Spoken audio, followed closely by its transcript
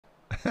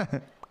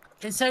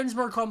It sounds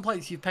more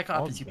complex. You pick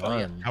up as you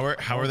play it.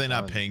 How are they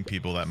not paying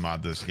people that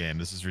mod this game?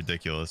 This is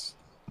ridiculous.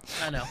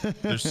 I know.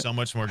 There's so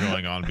much more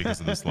going on because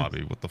of this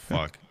lobby. What the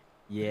fuck?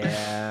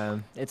 Yeah,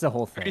 it's a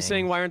whole thing. Are you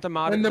saying why aren't the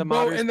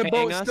modders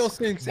boat us? still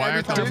sinks. Why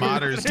aren't the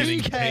modders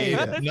getting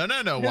paid? No.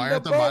 Why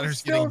aren't the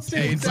modders getting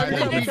paid by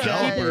the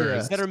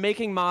developers that are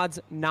making mods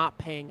not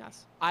paying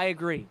us? I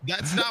agree.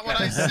 That's not what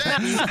I said,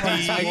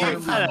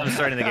 Steve. I'm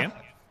starting the game.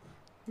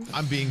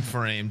 I'm being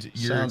framed.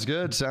 Sounds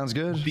good. Sounds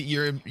good.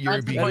 You're being an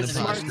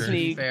imposter.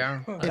 Sneeg.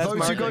 If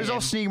O2 goes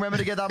off, Sneeg, remember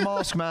to get that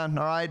mask, man.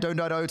 All right, don't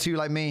die to O2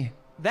 like me.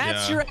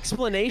 That's your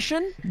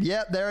explanation?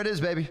 Yep, there it is,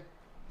 baby.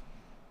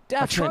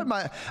 Deafen.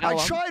 I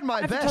tried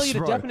my best, I have to tell you to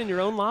bro. deafen in your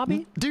own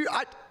lobby? Dude,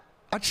 I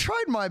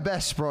tried my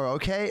best, bro,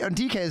 okay? And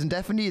DK isn't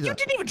deafen either. You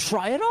didn't even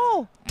try at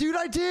all. Dude,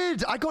 I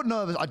did. I got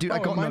nervous. I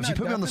got nervous. You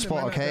put me on the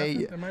spot,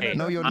 okay? Hey,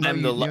 no, you're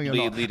I'm the lobby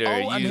not. leader.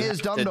 Oh, and you here's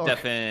Dumbdog.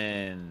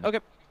 Deafen. Okay.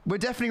 We're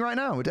deafening right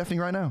now. We're deafening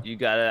right now. You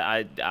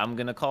gotta. I'm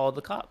gonna call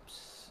the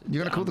cops.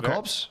 You're gonna call the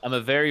cops? I'm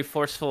a very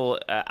forceful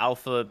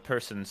alpha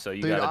person, so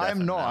you gotta. Dude,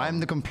 I'm not. I'm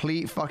the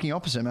complete fucking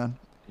opposite, man.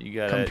 You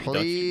gotta.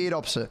 Complete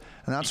opposite.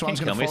 And that's why I'm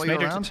gonna follow you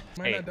around.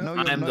 Hey,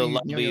 I'm the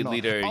lobby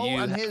leader. Oh, you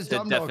and here's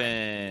have to Dumbdog.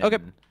 deafen. Okay.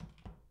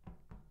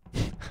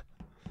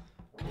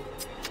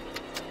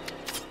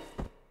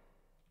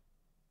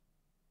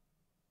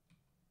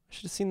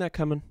 Should have seen that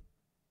coming.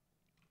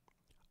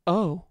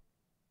 Oh.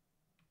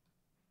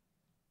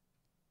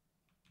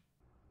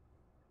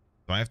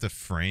 Do I have to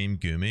frame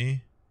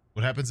Gumi?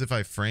 What happens if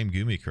I frame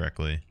Gumi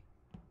correctly?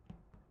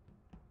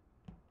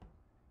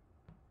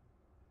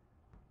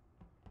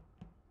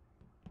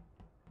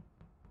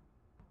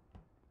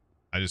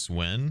 I just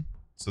win?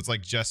 So it's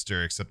like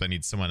Jester, except I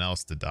need someone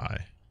else to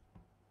die.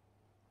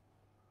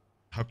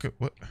 How could...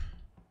 what?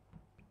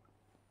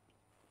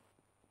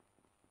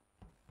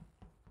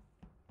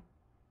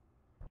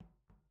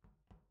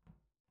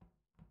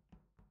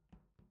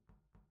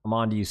 I'm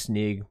on to you,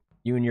 Sneeg.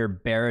 You and your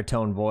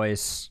baritone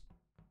voice.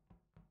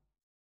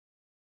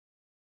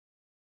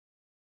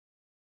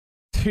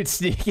 Dude,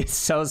 Sneeg is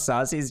so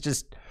saucy. He's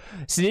just...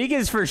 Sneeg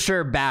is for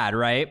sure bad,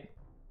 right?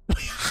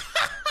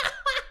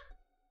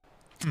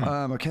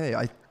 Okay.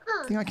 I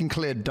think I can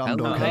clear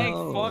Dumbdog. Thank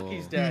fuck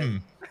he's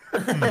dead.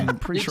 I'm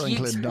pretty sure I can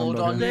clear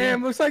Dumbdog.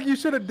 Damn, looks like you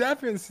should have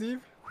deafened, Steve.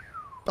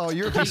 Oh,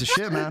 you're a piece of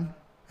shit, man.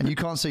 And you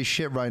can't say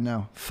shit right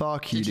now.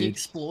 Fuck you, Did dude. he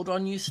explode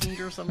on you, Sneeg,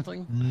 or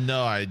something?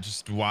 No, I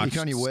just watched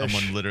only wish.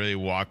 someone literally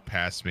walk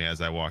past me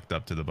as I walked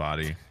up to the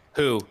body.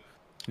 Who?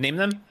 Name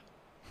them.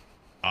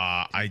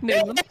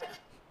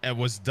 I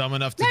was dumb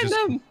enough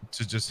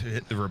to just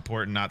hit the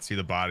report and not see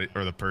the body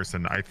or the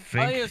person. I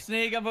think. Oh, yeah,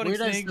 Sneeg. I'm voting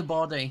Where is Sneeg. the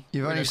body?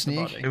 You've only Where's the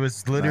Sneeg? body? It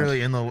was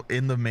literally in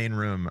the main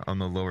room on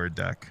the lower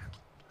deck.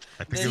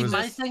 I think See, it was.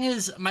 my thing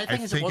is, it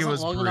think it wasn't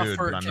was long Brood, enough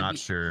for but it I'm to not be.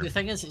 sure. The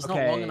thing is, it's not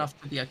Okay. long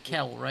enough to be a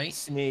kill, right?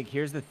 Sneeg,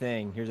 here's the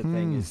thing. Here's the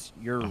thing is,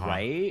 you're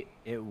right.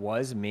 It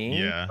was me,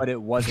 Yeah. but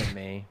it wasn't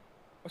me.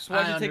 So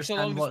why did it take so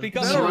long to speak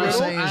up? So what you're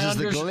saying is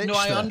the glitch No,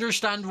 I there.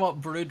 understand what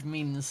brood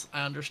means.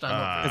 I understand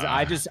what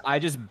brood Because I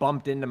just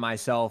bumped into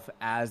myself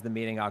as the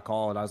meeting got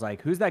called. I was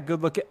like, "Who's that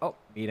good looking?" Oh,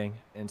 meeting.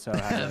 And so I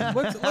had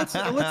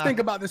to... let's think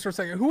about this for a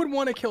second. Who would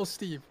want to kill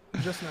Steve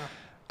just now?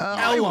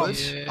 I would.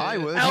 Yeah. I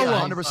would.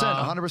 Ellum.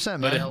 100%,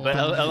 man. But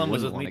Ellum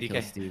was with me,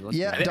 DK.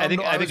 Yeah, I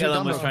think was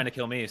Ellum with was Dumbdog. trying to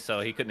kill me,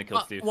 so he couldn't have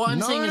killed Steve. What I'm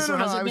No, saying no, is no, there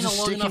no, I hasn't was been a just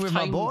long sticking enough with my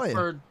time boy.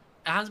 for.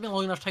 It hasn't been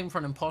long enough time for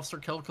an imposter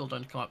kill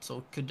cooldown to come up.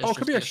 So could this Oh, it just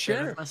could be be a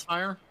sheriff.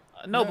 misfire?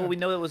 No, but we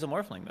know it was a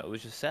morphling, though. It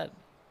was just said.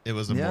 It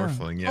was a Yeah.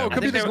 morphling. Yeah. Oh, it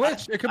could be the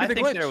glitch. It could be the I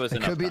think there glitch. was It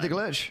enough could be the time.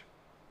 glitch.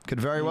 Could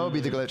very well be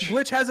the glitch.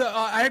 Glitch has a.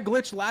 I had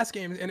glitch last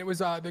game, and it was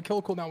the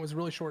kill cooldown was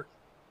really short.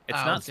 It's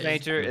Ah, not okay.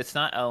 Smajor. It's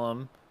not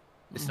Ellum.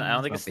 It's not. I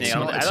don't think it's It's Snake.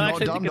 not- I it's don't not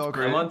actually think it's Dumbdog.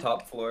 Brood. I'm on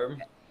top floor.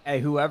 Hey,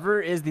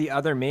 whoever is the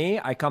other me,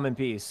 I come in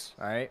peace.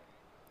 All right,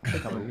 I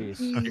come in peace.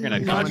 You're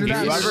gonna Roger come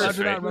that. in peace,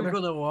 Roger that, right? brother. You're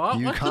gonna what?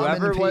 You come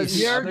Whoever in was peace.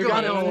 the You're other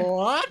gonna guy.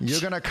 what?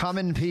 You're gonna come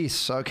in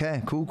peace.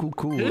 Okay. Cool.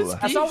 Who's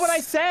That's not what I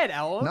said,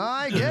 Ellen. No,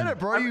 I get it,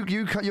 bro.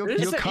 You're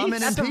coming in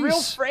That's peace. a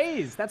real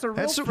phrase. That's a real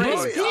That's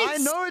phrase. I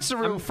know it's a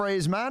real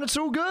phrase, man. It's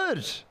all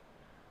good.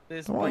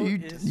 Why you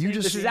just?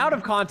 This is out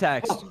of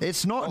context.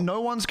 It's not.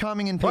 No one's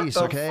coming in peace.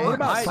 the Okay. fuck?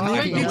 I-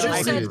 Fucking You I- just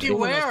hell, said dude. you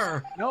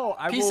were. No,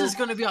 I Peace will. is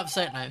gonna be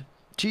upset now.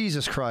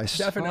 Jesus Christ.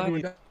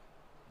 Definitely.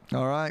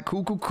 All right,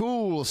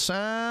 cool.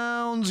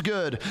 Sounds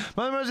good.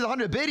 Moments of the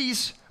 100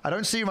 biddies. I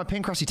don't see my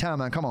pink crusty town,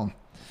 man. Come on.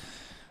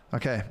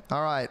 Okay.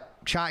 All right.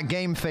 Chat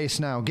game face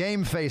now.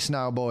 Game face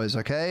now, boys.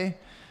 Okay.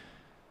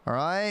 All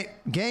right.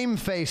 Game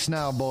face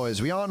now,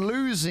 boys. We aren't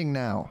losing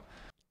now.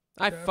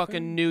 I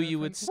fucking knew you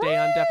would stay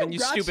on Deafen, you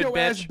Gotcha, stupid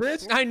ass bitch.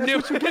 bitch. I That's knew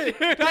what you it. get.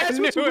 Dude, I That's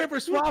knew what you it. get for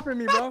swapping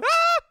me, bro.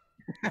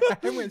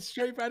 I went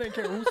straight. I didn't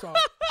care who saw.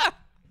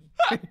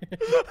 Yo,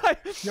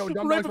 Dumbdog's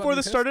Right about before to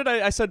this piss. started,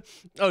 I said,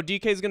 "Oh,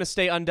 DK's gonna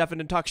stay undeafened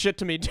and talk shit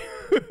to me, dude."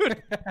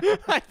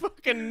 I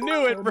fucking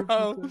knew it,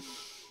 bro.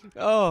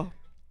 Oh,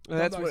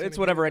 that's Dumbdog's it's gonna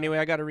whatever. get it. Anyway,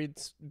 I gotta read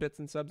bits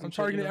and subs. I'm and shit,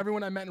 you targeting know.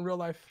 everyone I met in real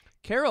life.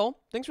 Carol,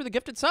 thanks for the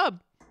gifted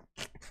sub.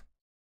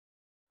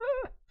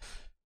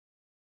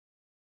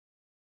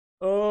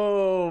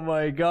 Oh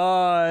my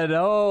god.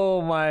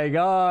 Oh my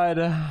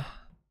god.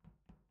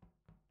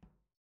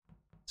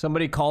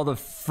 Somebody call the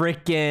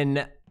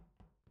frickin'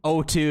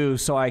 O2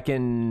 so I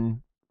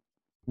can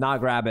not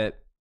grab it.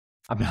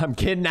 I'm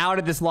getting out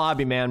of this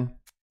lobby, man.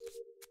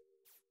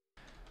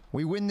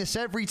 We win this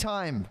every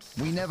time.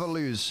 We never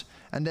lose.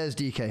 And there's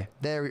DK.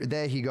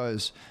 There he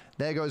goes.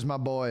 There goes my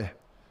boy.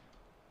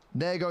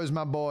 There goes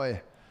my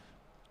boy.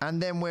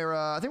 And then we're,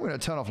 I think we're going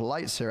to turn off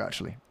lights here,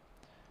 actually.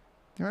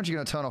 We're actually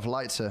going to turn off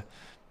lights here.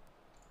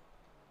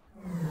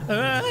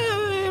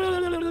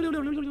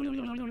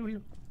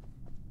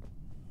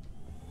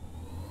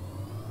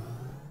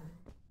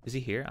 Is he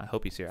here? I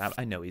hope he's here.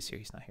 I know he's here.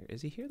 He's not here.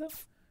 Is he here, though?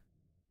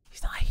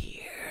 He's not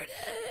here.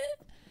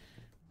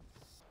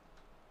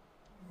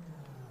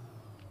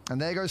 And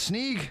there goes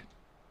Sneeg.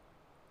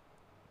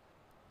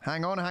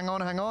 Hang on, hang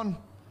on, hang on.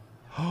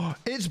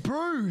 It's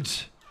Brood.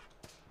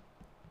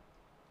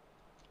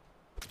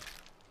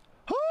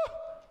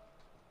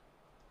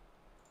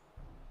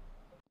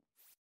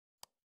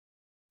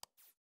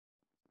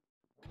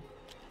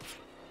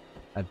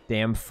 A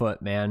damn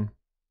foot, man.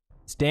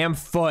 It's damn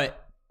foot.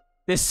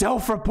 This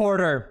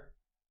self-reporter.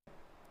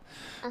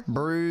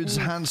 Brood's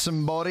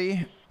handsome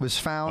body was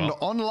found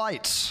on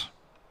lights.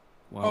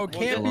 Well,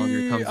 can't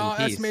be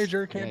S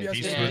major. Can't be S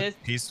major.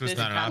 Peace was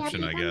not an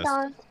option, I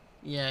guess.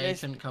 Yeah, it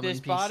shouldn't come in This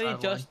peace, body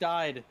sadly. just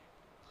died.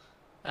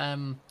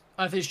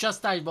 If it's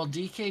just died, well,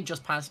 DK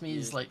just passed me.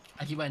 He's like,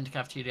 he went into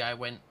cafeteria. I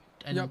went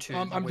into.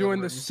 Yep, I'm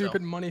doing this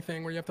stupid money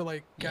thing where you have to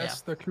like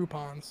guess the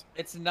coupons.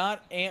 It's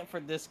not Ant for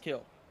this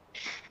kill.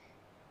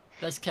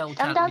 This kill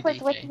can't Dumbdog be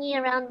was with DK. me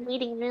around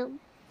meeting room.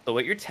 So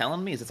what you're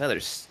telling me is it's either...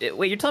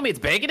 Wait, you're telling me it's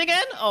Bacon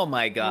again? Oh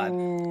my god.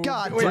 Ooh.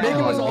 God Wait, damn.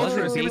 Bacon was It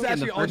altruist. He was Bacon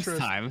actually the first altruist.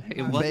 time.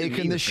 It wasn't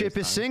Bacon, me the ship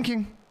is first time.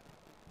 sinking.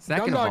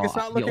 Second Dumbdog, of it's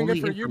all, not the looking only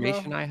good for you, bro.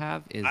 information I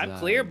have is I'm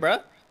clear,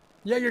 bruh.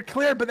 Yeah, you're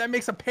clear, but that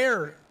makes a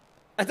pair.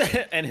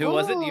 And who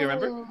was it? Do you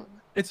remember? Ooh.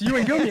 It's you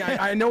and Gumi.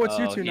 I know it's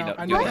you two he now. know-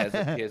 I know.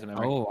 Gumi has a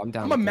memory. Oh, I'm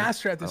down. I'm a with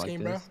master at I this like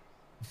game, bro.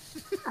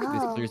 This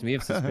Oh. clears me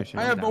of suspicion.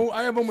 I I'm down.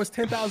 have almost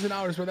 10,000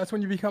 hours, bro. That's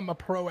when you become a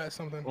pro at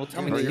something. Well,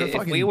 tell Bro, me, you're a if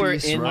fucking we were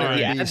beast, in bro. the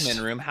You're a beast.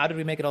 admin room, how did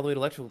we make it all the way to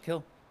electrical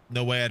kill?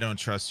 No way I don't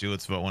trust you.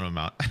 Let's vote one of them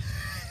out.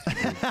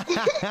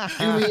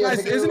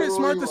 Guys, isn't it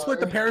smart to split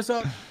the pairs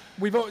up?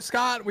 We vote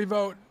Scott. We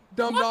vote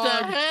What the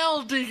Dumbdog.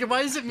 hell, DK?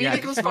 Why is it me Yeah,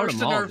 that goes just vote first in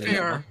them all, our dude.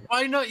 pair?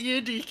 Why not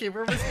you, DK?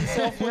 Where was the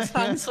selfless,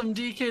 handsome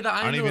DK that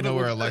I I don't even know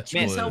where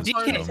electrical Man,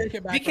 is. Take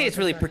it back, DK is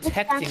really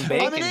protecting I'm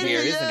Bacon an here,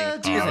 idiot. isn't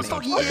he? Dude, I'm a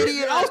Isn't he? fucking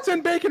idiot. I'll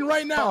send Bacon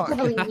right now. Fuck.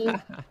 I believe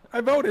you. I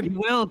He voted.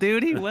 will,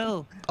 dude. He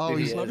will. Oh, Dude,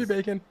 he's, Love you,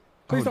 Bacon.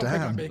 Please don't pick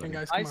damn. on Bacon,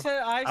 guys. I Come on.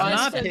 said I I'm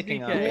not said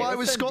picking DK. on it. why I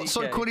was said Scott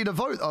so DK. quickly to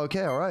vote?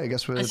 Okay, all right. I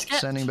guess we're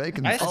skipped. sending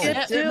Bacon. I Oh, skipped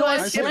Yeah, too. no, I I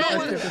skipped.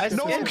 skipped. I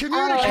no one skipped.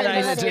 communicated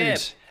And I it, dude.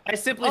 skipped. I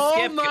simply Oh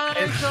skipped. my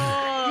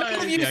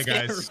god! Yeah,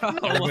 guys.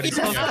 Everybody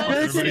skip. Bacon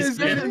Everybody is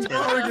skip. getting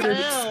targeted.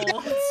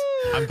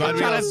 I'm glad we all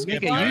trying to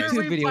skipped. make a guys.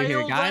 YouTube video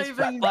here, guys. For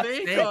fuck's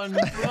sake. Really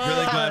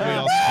glad we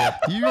all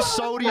skipped. You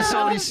salty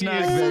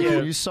snack bacon.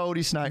 Yeah. You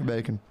salty snack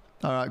bacon.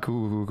 All right,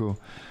 cool.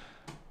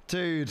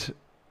 Dude,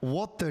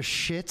 what the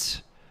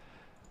shit?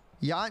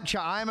 Yancha,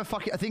 I'm a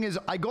fucking... The thing is,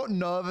 I got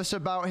nervous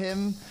about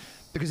him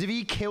because if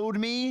he killed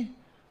me,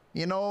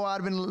 you know,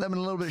 I'd been living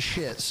a little bit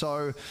shit.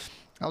 So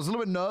I was a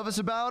little bit nervous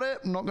about it.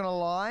 I'm not gonna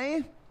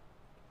lie.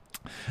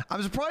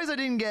 I'm surprised I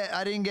didn't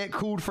get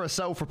called for a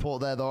self-report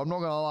there, though. I'm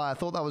not gonna lie. I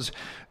thought that was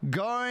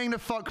going to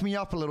fuck me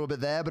up a little bit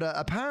there, but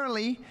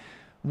apparently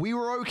we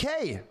were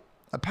okay.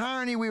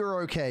 Apparently we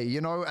were okay, you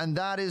know, and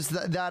that is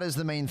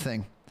the main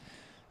thing.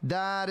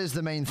 That is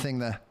the main thing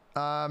there.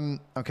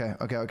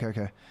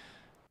 Okay.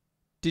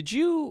 Did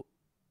you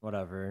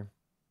Whatever.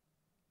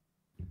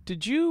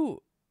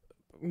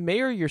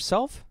 mayor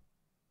yourself?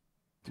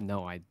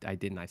 No, I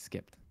didn't. I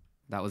skipped.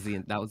 That was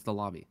the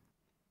lobby.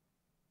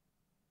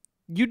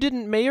 You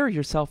didn't mayor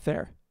yourself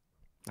there.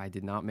 I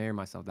did not mayor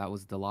myself. That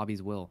was the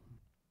lobby's will.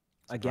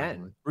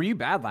 Again, were you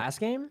bad last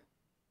game?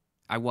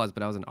 I was,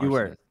 but I was an You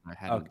were. arsonist. I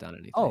hadn't Okay. done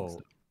anything.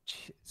 Oh,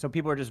 so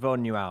people are just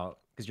voting you out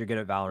because you're good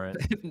at Valorant.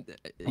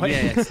 yeah,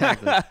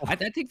 exactly. I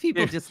think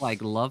people just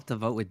like love to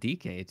vote with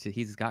DK.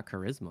 He's got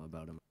charisma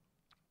about him.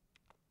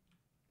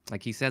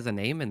 Like he says a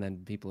name and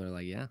then people are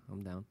like, yeah,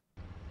 I'm down.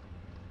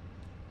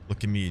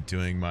 Look at me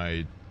doing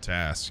my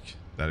task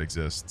that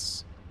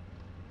exists.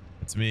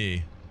 It's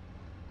me.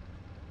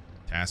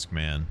 Task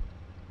man.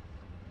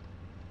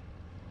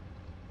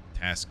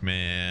 Task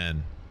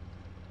man.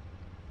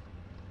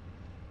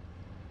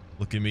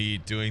 Look at me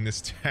doing this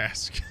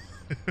task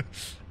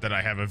that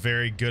I have a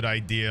very good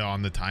idea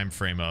on the time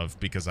frame of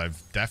because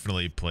I've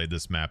definitely played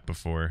this map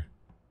before.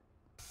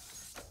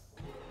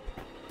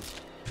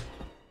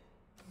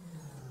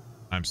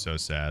 I'm so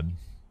sad.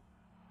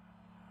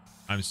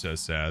 I'm so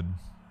sad.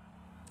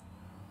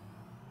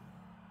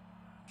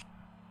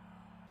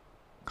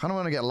 Kind of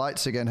want to get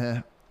lights again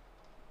here.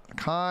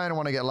 Kind of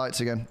want to get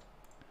lights again.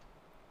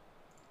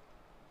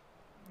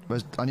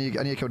 I need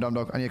to kill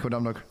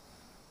Dumbdog.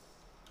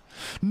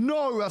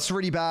 No, that's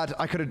really bad.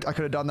 I could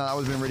have done that. That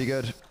would have been really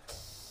good.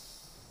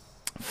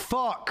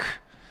 Fuck.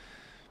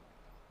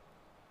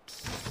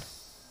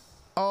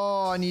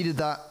 Oh, I needed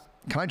that.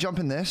 Can I jump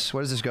in this?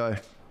 Where does this go?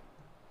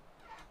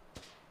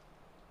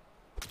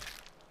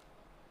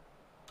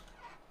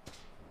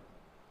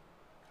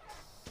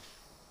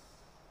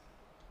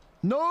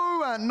 No,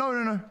 man. No,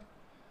 no, no.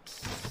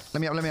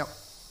 Let me up, let me up.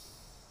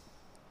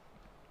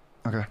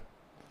 Okay.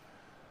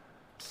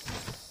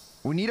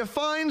 We need to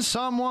find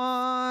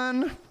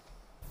someone.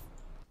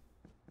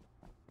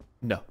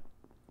 No.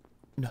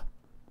 No.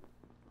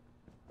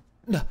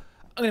 No. I'm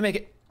gonna make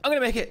it. I'm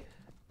gonna make it.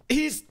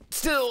 He's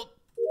still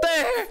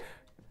there.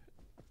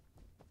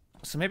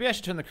 So maybe I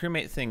should turn the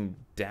crewmate thing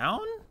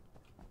down?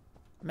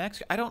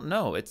 Max, I don't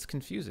know. It's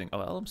confusing. Oh,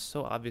 Ellum's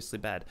so obviously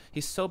bad.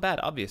 He's so bad,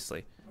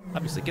 obviously.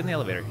 Obviously, get in the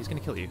elevator. He's gonna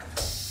kill you.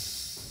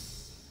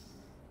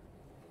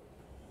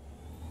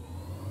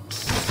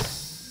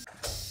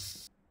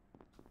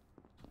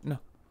 No.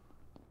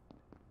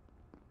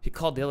 He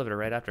called the elevator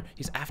right after.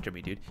 He's after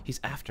me, dude. He's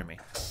after me.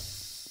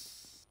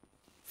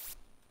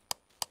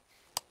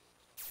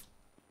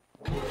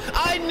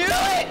 I knew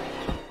it!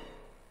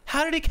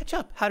 How did he catch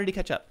up? How did he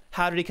catch up?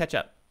 How did he catch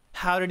up?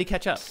 How did he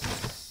catch up?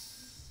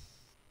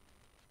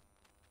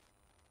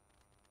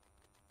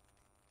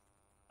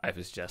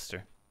 Aipha's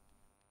Jester.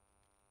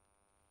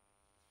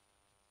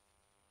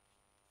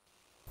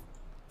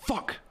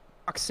 Fuck.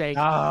 Fuck's sake.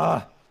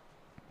 Ah.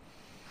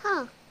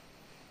 Huh.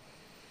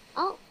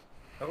 Oh.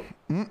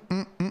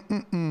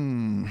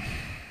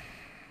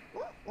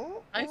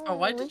 Aipha,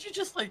 why did you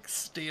just like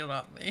stare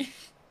at me?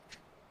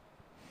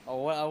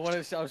 Oh, I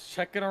was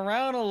checking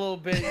around a little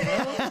bit, you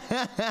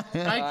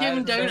know?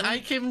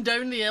 I came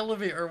down the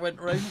elevator, went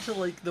round to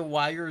like the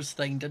wires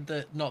thing, did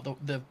not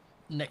the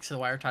next to the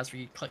wire task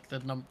where you click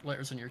the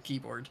letters on your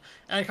keyboard,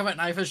 and I come out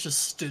and Aipha's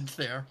just stood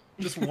there,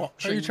 just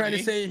watching. Are you trying me.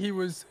 to say he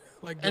was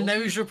like? And now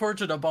he's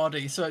reported a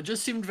body, so it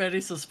just seemed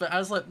very suspicious. I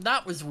was like,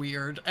 that was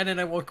weird, and then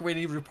I walk away and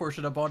he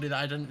reported a body that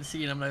I didn't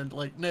see, and I'm now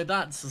like, no,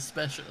 that's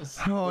suspicious.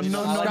 Oh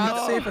no, no, Scott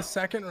no. safe a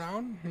second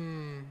round?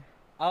 Hmm.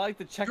 I like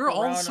to check You're around.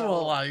 also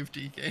alive,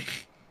 DK.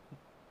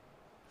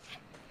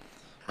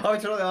 I'll be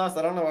totally honest,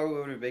 I don't know why we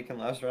would be Baycon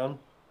last round.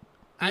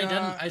 I didn't.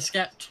 I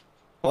skipped.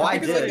 Well, I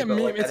It's did. like a but,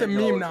 meme. like, I It's a didn't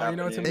know meme what was now. You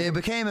know, it's a happening. meme.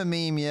 It became a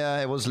meme,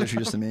 yeah. It was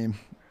literally just a meme.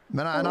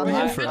 Man, and I'm We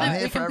here can for, put I'm We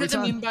here can for every put the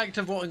meme time. back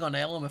to voting on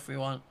Ellum if we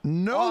want.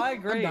 No. Oh, I I'm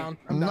agree. down.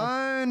 I'm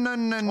down. No,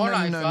 no, no, Or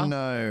no, no, Aipha.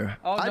 no.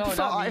 Oh, I no,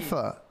 prefer not me.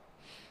 Aipha.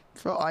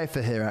 For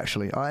Aipha here,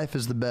 actually.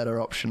 Aipha's the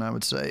better option, I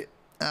would say.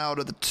 Out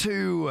of the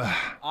two.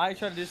 I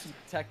tried to do some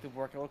detective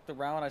work. I looked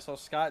around. I saw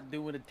Scott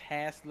doing a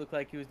task. Looked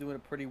like he was doing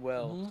it pretty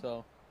well.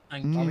 So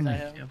Thank Mm. you. that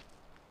Thank him? you.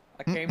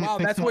 I came. Wow,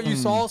 that's what you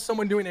saw?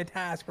 Someone doing a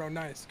task, bro.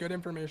 Nice. Good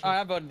information. All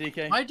right, I'm voting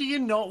DK. Why do you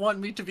not want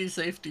me to be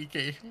safe,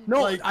 DK?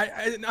 No, Like,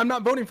 I'm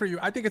not voting for you.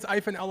 I think it's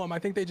Aipha and Ellum. I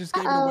think they just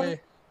gave it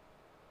away.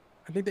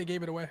 I think they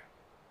gave it away.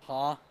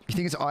 Huh? You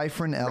think it's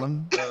Aipha and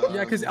Ellum?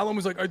 Yeah, because Ellum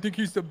was like, I think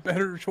he's the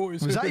better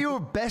choice. Was that your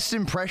best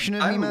impression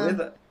of me, I'm man?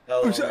 with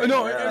Ellum right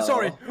No, now.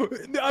 sorry.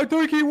 I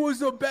think he was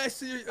the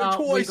best we're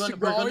choice,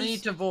 gonna need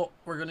guys. to vote.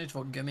 We're gonna need to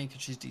vote Gumi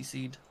because she's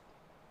DC'd.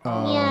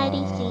 Yeah,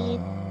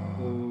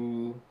 DC.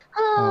 Ooh.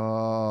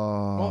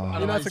 Oh. Well,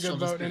 you know, that's a Otherwise, she'll good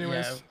just vote be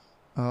anyways. out.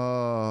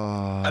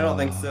 Oh. I don't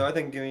think so. I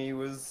think Gumi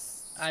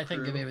was. I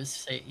think screwed. Gumi was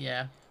safe.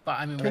 Yeah, but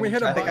I mean, Can we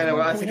hit a I think I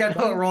know. I think I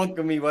know what wrong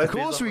Gumi was. Of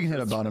course we can hit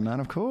a button, man.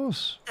 Of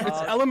course.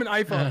 It's Ellum and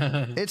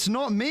Aipha. It's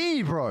not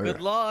me, bro.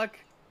 Good luck.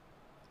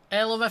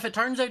 Ellum, if it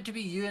turns out to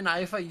be you and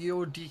Aipha,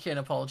 you owe DK an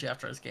apology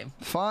after this game.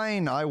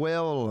 Fine, I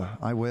will.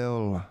 I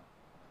will.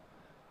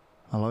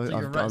 Hello.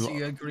 So, so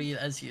you agree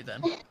it is you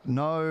then?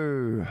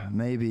 No,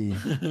 maybe.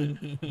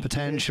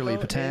 Potentially,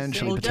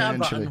 potentially, We'll get a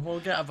potentially. button. We'll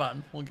get a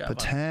button. We'll get a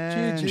button.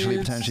 Potentially, GG,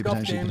 potentially, scuff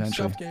potentially, game,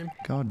 potentially. scuff game.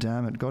 God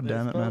damn it, god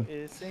damn it, man.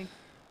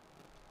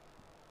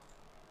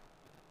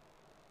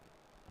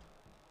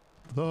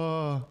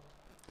 Oh,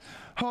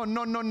 no,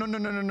 no, no, no, no, no,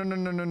 no, no,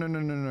 no, no, no, no,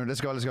 no, no.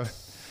 Let's go, let's go.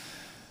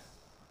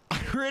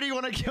 I really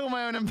want to kill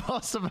my own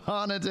imposter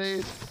partner,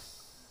 dude.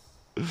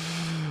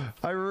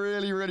 I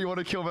really, really want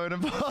to kill my own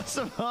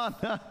imposter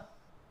partner.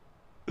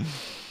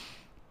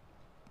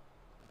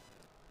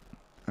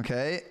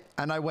 Okay,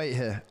 and I wait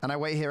here. And I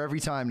wait here every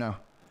time now.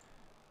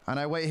 And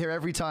I wait here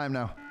every time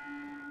now.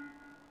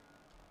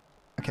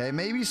 Okay,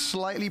 maybe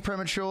slightly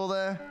premature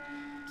there.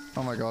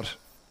 Oh my god.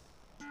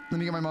 Let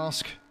me get my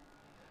mask.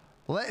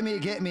 Let me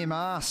get me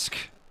mask.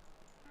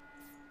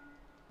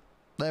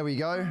 There we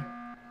go.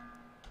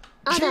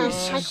 Oh no, I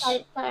Jesus.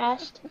 tried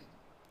first.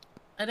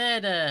 I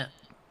did it.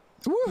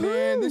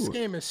 Man, this Woohoo!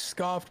 game is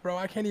scuffed, bro.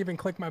 I can't even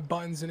click my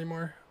buttons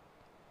anymore.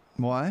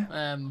 Why?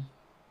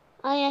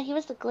 Oh yeah, he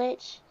was the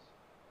glitch.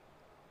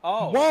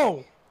 Oh.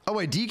 Whoa! Oh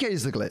wait, DK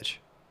is the glitch.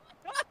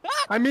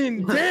 I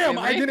mean, damn,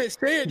 I didn't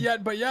say it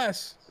yet, but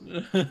yes.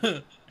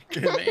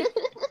 Gumi.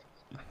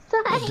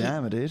 Sorry. God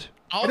damn it, dude.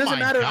 Oh It doesn't my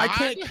matter. I God.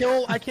 can't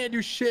kill. I can't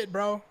do shit,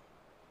 bro.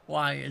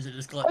 Why is it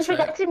just I glitched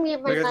forgot out? to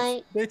mute my Because-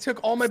 mic. They took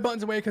all my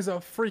buttons away because a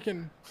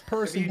freaking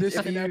person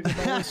disconnected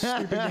from this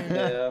stupid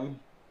game.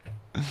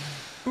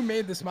 Who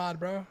made this mod,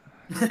 bro?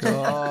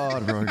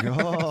 God, bro,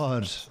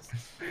 God.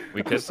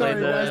 We could play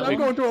Sorry, guys. the I'm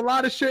going through a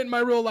lot of shit in my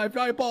real life.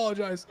 I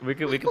apologize. we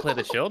could play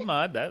the shield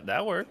mod.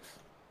 That works.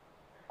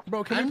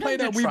 Bro, can we play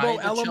that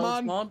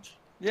YOUTUBE-ELLUM mod?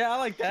 Yeah, I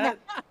like that.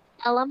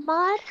 Ellum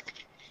mod?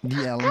 The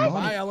Ellum Goodbye,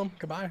 mod. Ellum.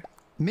 Goodbye.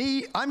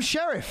 Me, I'm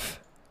sheriff.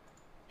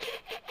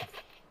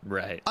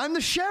 Right. I'm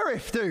the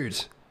sheriff,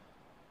 dude.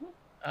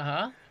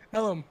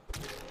 Ellum.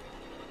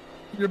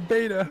 You're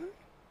beta.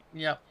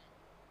 Yep.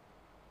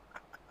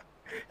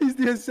 He's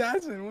the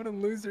assassin. What a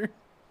loser.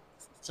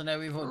 So now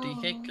we vote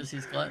DK because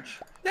he's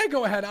glitch. Yeah,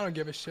 go ahead. I don't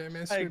give a shit,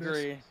 man. I Screw this.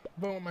 agree.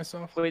 Vote with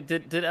myself. Wait,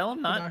 did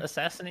Ellum not Goodbye.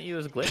 assassinate you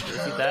as glitch? Or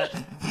is he that?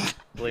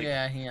 Like,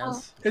 Yeah, he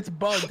is. It's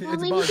bugged. It's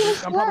maybe bugged.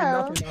 he's I'm probably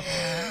slow. nothing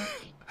now.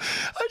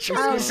 I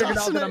tried to This game figured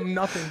out that assassinate. I'm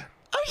nothing.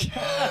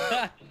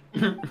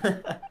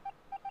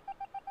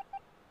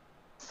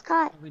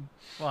 Scott.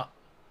 What?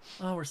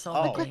 Oh, we're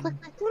selling the game. Look,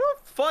 look. Who the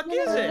fuck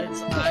is it? It's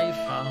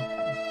Aipha.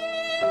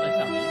 Like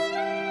that me.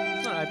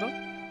 It's not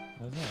Aipha.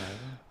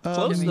 Um,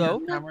 Close Give me your though.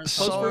 cameras.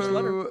 First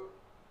letter. So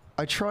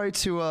I try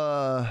to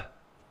Yeah,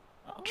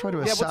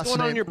 assassinate. what's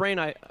going on in your brain?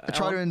 I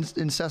try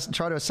to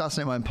try to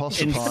assassinate my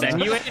imposter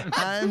Insinuate? partner.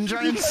 I'm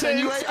trying to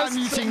insinuate. I'm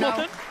muting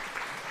now.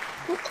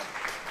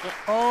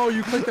 Oh,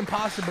 you clicked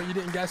imposter, but you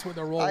didn't guess what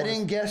the role was. I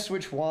didn't guess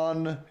which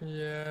one.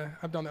 Yeah,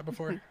 I've done that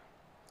before. Ooh,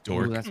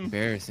 Dork. that's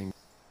embarrassing.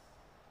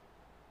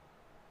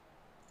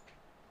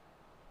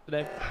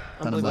 Today.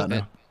 And I'm done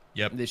now.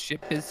 Yep. The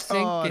ship is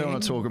sinking. Oh, I don't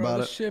want to talk Bro, about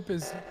the it. ship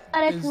is.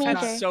 That is Major.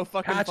 That's so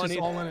fucking Patch funny. is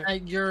all in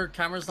it. Your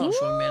camera's not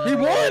showing me He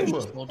anything. won!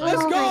 Just hold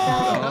Let's on. go!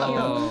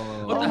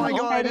 Oh. Oh my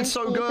god, I did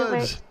so Exciting.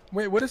 good.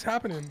 Wait, what is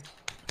happening?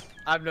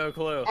 I have no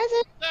clue.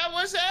 That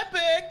was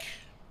epic.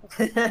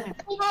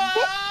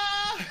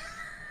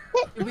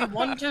 Do we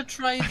want to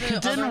try the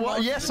Didn't other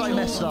one? Yes, I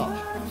messed up.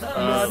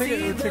 I think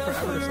it would take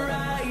forever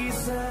to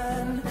set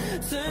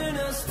up. Turn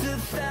us to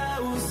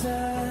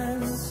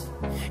thousands.